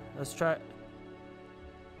something. Let's try.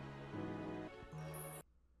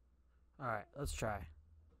 Alright, let's try.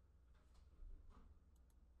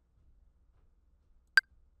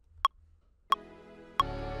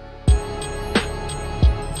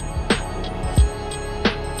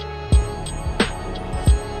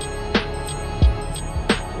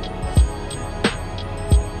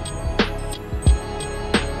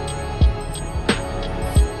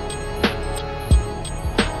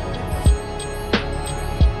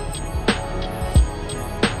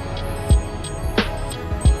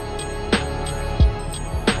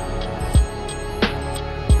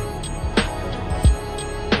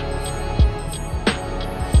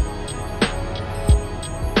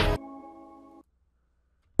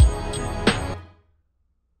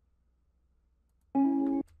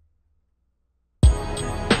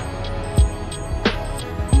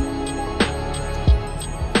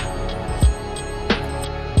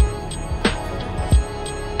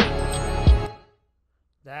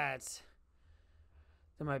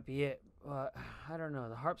 That might be it. I don't know.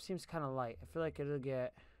 The harp seems kind of light. I feel like it'll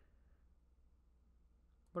get.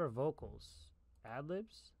 What are vocals?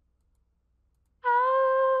 Ad-libs?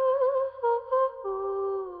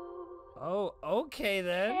 Oh, okay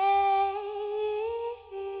then.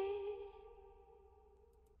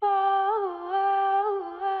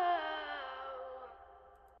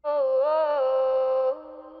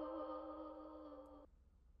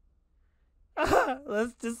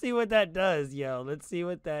 Let's just see what that does, yo. Let's see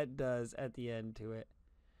what that does at the end to it.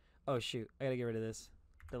 Oh, shoot. I gotta get rid of this.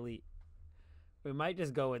 Delete. We might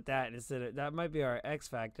just go with that instead of... That might be our X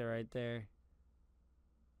factor right there.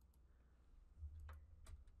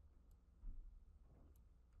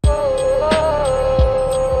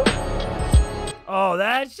 Oh,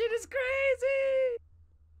 that shit is crazy!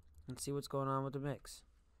 Let's see what's going on with the mix.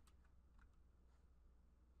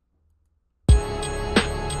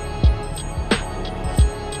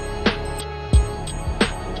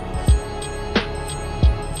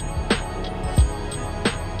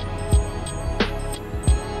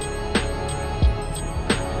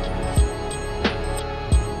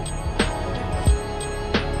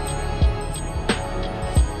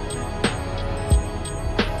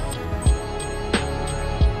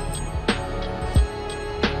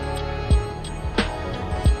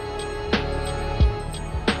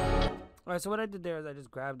 Alright, so what I did there is I just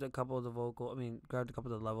grabbed a couple of the grabbed a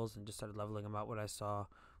couple of the levels and just started leveling them out what I saw,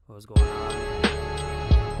 what was going on.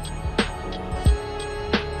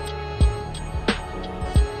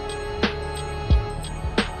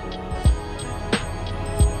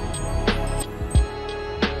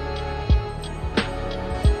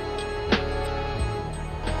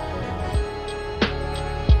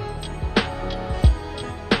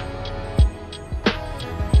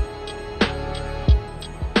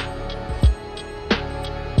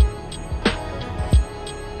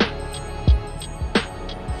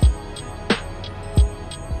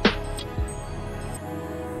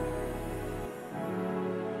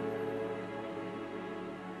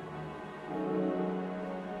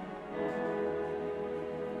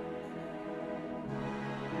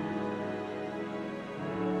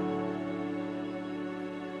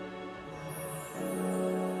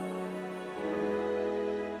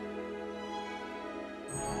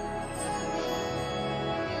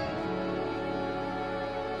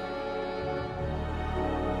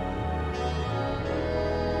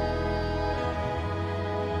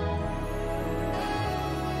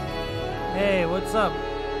 what's up?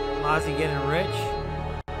 Mozzie getting rich?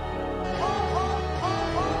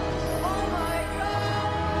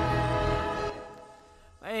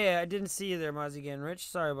 Hey, I didn't see you there, Mozzie getting rich.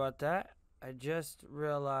 Sorry about that. I just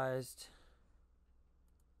realized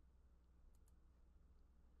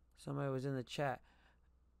somebody was in the chat.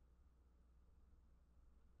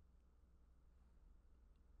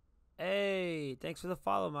 Hey, thanks for the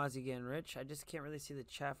follow, Mozzie getting rich. I just can't really see the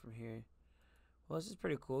chat from here. Well, this is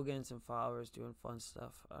pretty cool, getting some followers, doing fun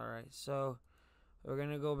stuff. Alright, so we're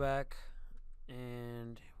going to go back,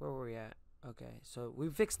 and where were we at? Okay, so we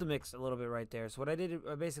fixed the mix a little bit right there. So what I did,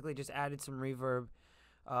 I basically just added some reverb,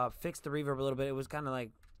 fixed the reverb a little bit. It was kind of like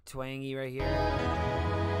twangy right here.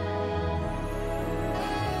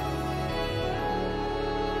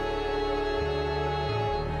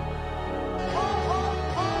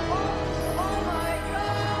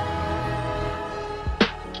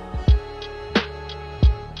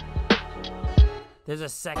 There's a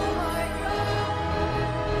second.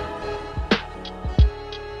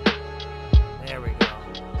 There we go.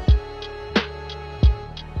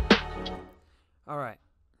 Alright,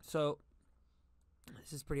 so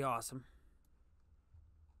this is pretty awesome.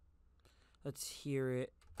 Let's hear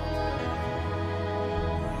it.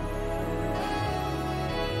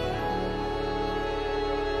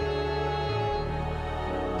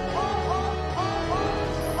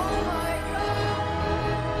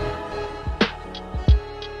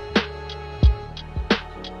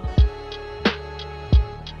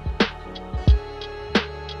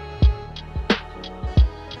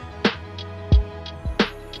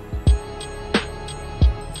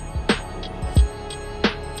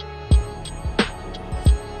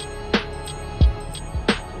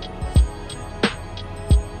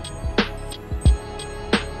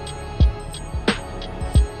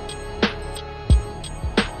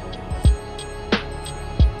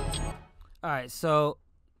 Alright, so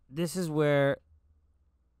this is where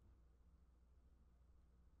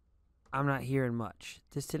I'm not hearing much.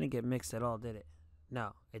 This didn't get mixed at all, did it?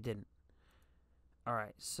 No, it didn't.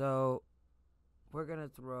 Alright, so we're going to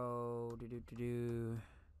throw...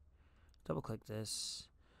 double click this.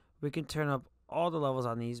 We can turn up all the levels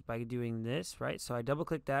on these by doing this, right? So I double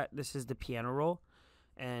click that. This is the piano roll.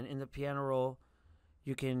 And in the piano roll,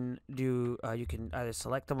 you can do... you can either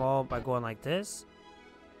select them all by going like this.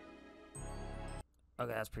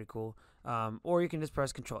 Okay, that's pretty cool. Or you can just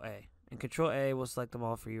press Control A. And Control A will select them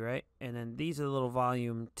all for you, right? And then these are the little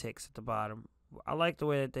volume ticks at the bottom. I like the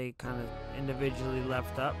way that they kind of individually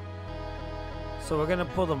left up. So we're going to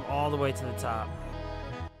pull them all the way to the top.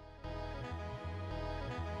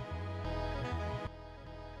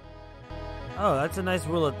 Oh, that's a nice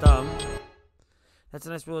rule of thumb. That's a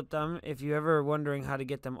nice rule of thumb. If you're ever wondering how to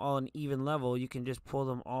get them all an even level, you can just pull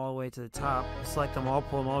them all the way to the top. Select them all,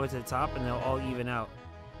 pull them all the way to the top, and they'll all even out.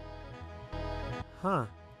 Huh.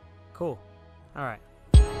 Cool. Alright.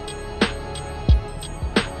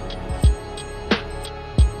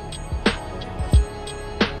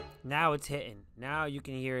 Now it's hitting. Now you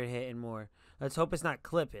can hear it hitting more. Let's hope it's not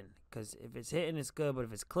clipping, because if it's hitting, it's good, but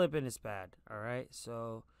if it's clipping, it's bad. Alright,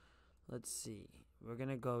 so let's see. We're going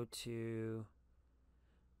to go to...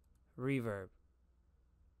 reverb.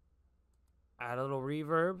 Add a little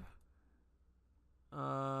reverb.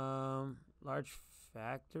 Large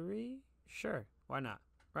factory? Sure, why not?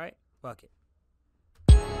 Right? Bucket.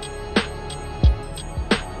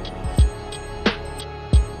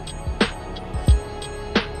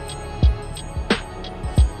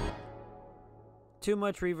 Too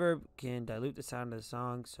much reverb can dilute the sound of the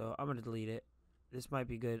song, so I'm going to delete it. This might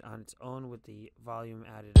be good on its own with the volume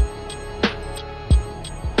added.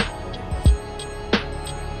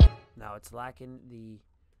 Now it's lacking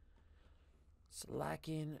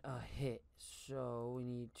a hit, so we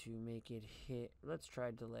need to make it hit. Let's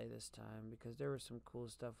try delay this time because there was some cool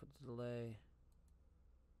stuff with the delay.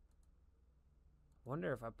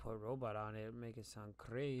 Wonder if I put robot on it, it'd make it sound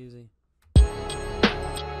crazy.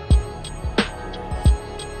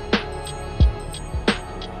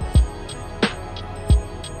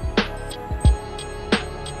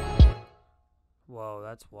 Whoa,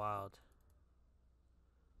 that's wild.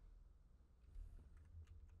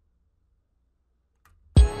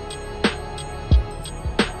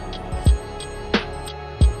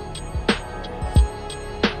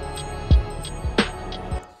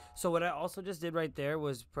 So what I also just did right there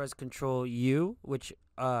was press Control U, which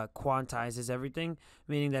quantizes everything,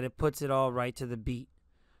 meaning that it puts it all right to the beat.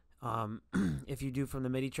 If you do from the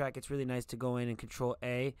MIDI track, it's really nice to go in and Control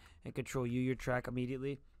A and Control U your track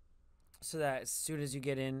immediately, so that as soon as you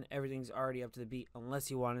get in, everything's already up to the beat,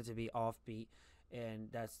 unless you want it to be off beat, and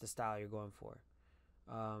that's the style you're going for.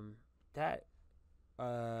 That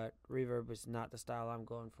reverb is not the style I'm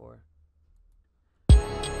going for.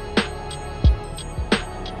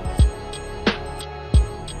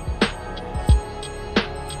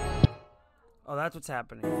 Oh, that's what's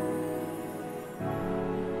happening.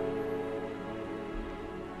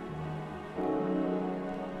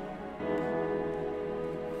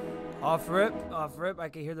 Off rip. I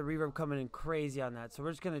can hear the reverb coming in crazy on that. So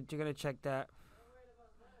we're just gonna check that.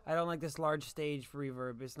 I don't like this large stage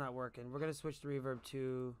reverb. It's not working. We're gonna switch the reverb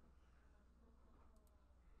to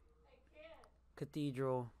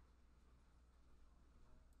Cathedral.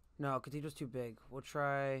 No, Cathedral's too big. We'll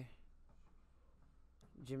try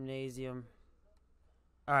Gymnasium.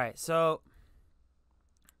 Alright, so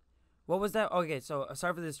what was that? Okay, so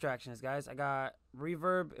sorry for the distractions, guys. I got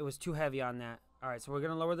reverb. It was too heavy on that. Alright, so we're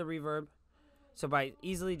gonna lower the reverb. So by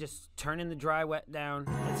easily just turning the dry wet down.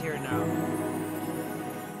 Let's hear it now.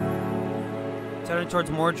 Turn it towards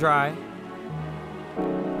more dry.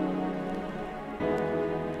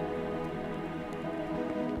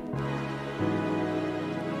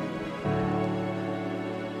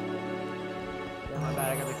 Yeah, my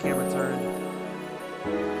bad, I got the camera turned.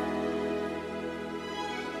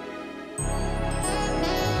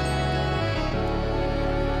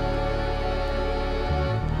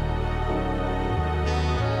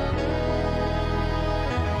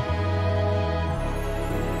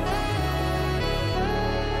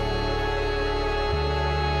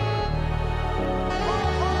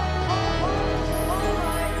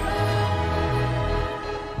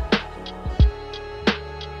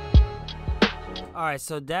 Alright,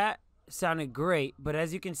 so that sounded great, but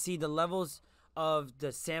as you can see, the levels of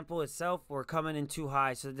the sample itself were coming in too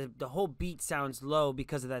high, so the whole beat sounds low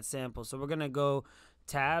because of that sample. So we're going to go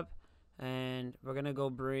tab, and we're going to go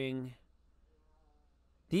bring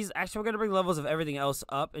these. Actually, we're going to bring levels of everything else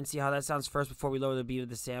up and see how that sounds first before we lower the beat of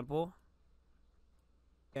the sample.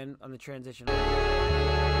 And on the transition.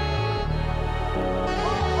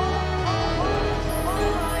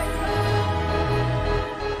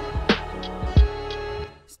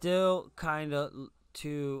 Still kind of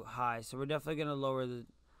too high, so we're definitely going to lower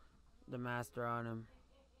the master on him.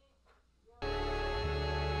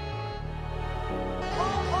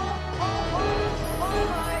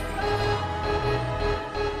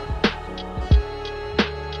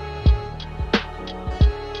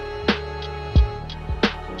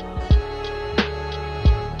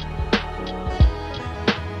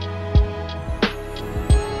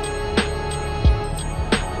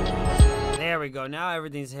 There we go. Now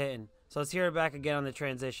everything's hitting. So let's hear it back again on the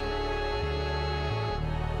transition.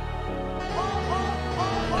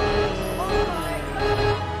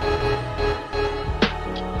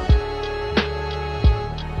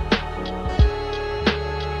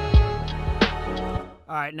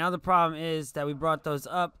 Alright, now the problem is that we brought those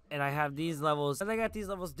up and I have these levels. As I got these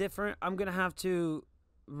levels different, I'm going to have to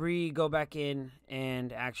go back in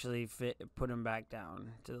and actually put them back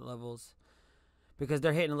down to the levels. Because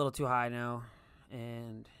they're hitting a little too high now,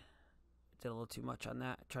 and did a little too much on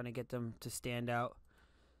that, trying to get them to stand out.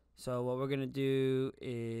 So what we're going to do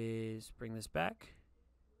is bring this back.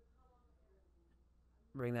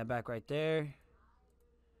 Bring that back right there.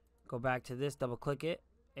 Go back to this, double click it,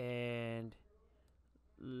 and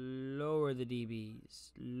lower the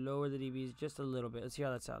dBs. Lower the dBs just a little bit. Let's see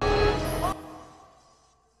how that sounds.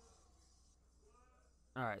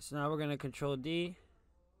 Alright, so now we're going to Control D.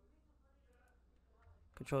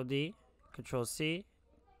 Control D, Control C,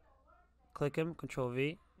 click him, Control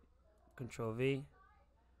V, Control V,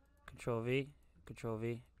 Control V, Control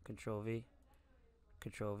V, Control V,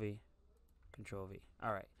 Control V, Control V.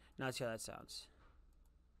 Alright, now let's see how that sounds.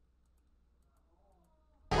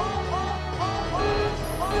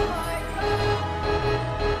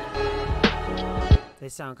 They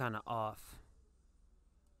sound kind of off.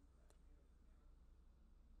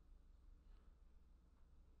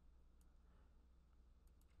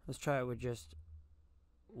 Let's try it with just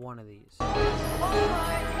one of these.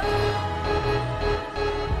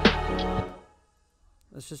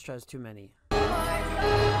 Let's just try. It's too many.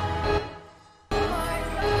 Let's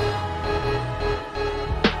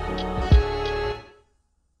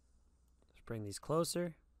bring these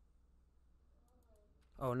closer.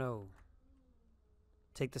 Oh no.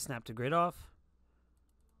 Take the snap to grid off.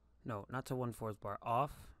 No, not to 1/4 bar.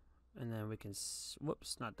 Off. And then we can,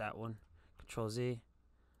 whoops, not that one. Control Z.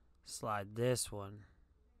 Slide this one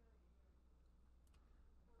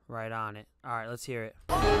right on it. Alright, let's hear it.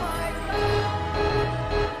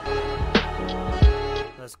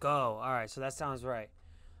 Let's go. Alright, so that sounds right.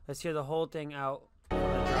 Let's hear the whole thing out on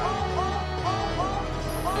the drop.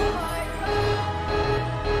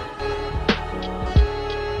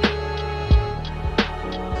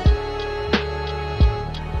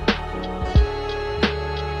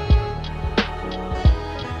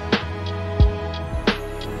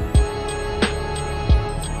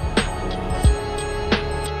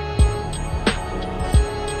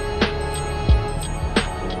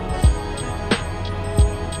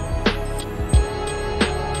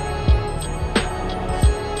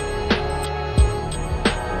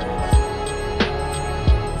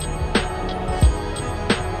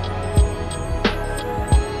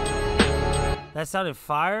 sounded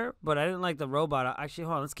fire, but I didn't like the robot. Actually,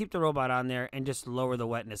 hold on. Let's keep the robot on there and just lower the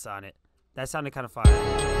wetness on it. That sounded kind of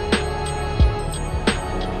fire.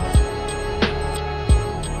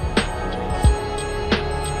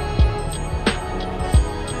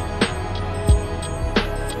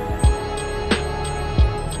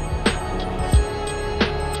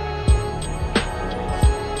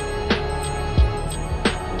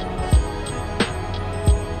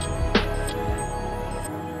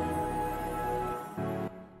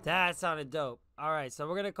 That sounded dope. All right, so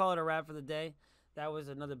we're going to call it a wrap for the day. That was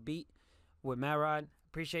another beat with Marod.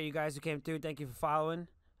 Appreciate you guys who came through. Thank you for following.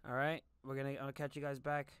 All right, I'm gonna catch you guys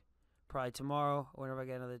back probably tomorrow or whenever I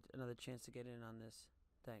get another chance to get in on this.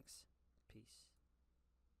 Thanks. Peace.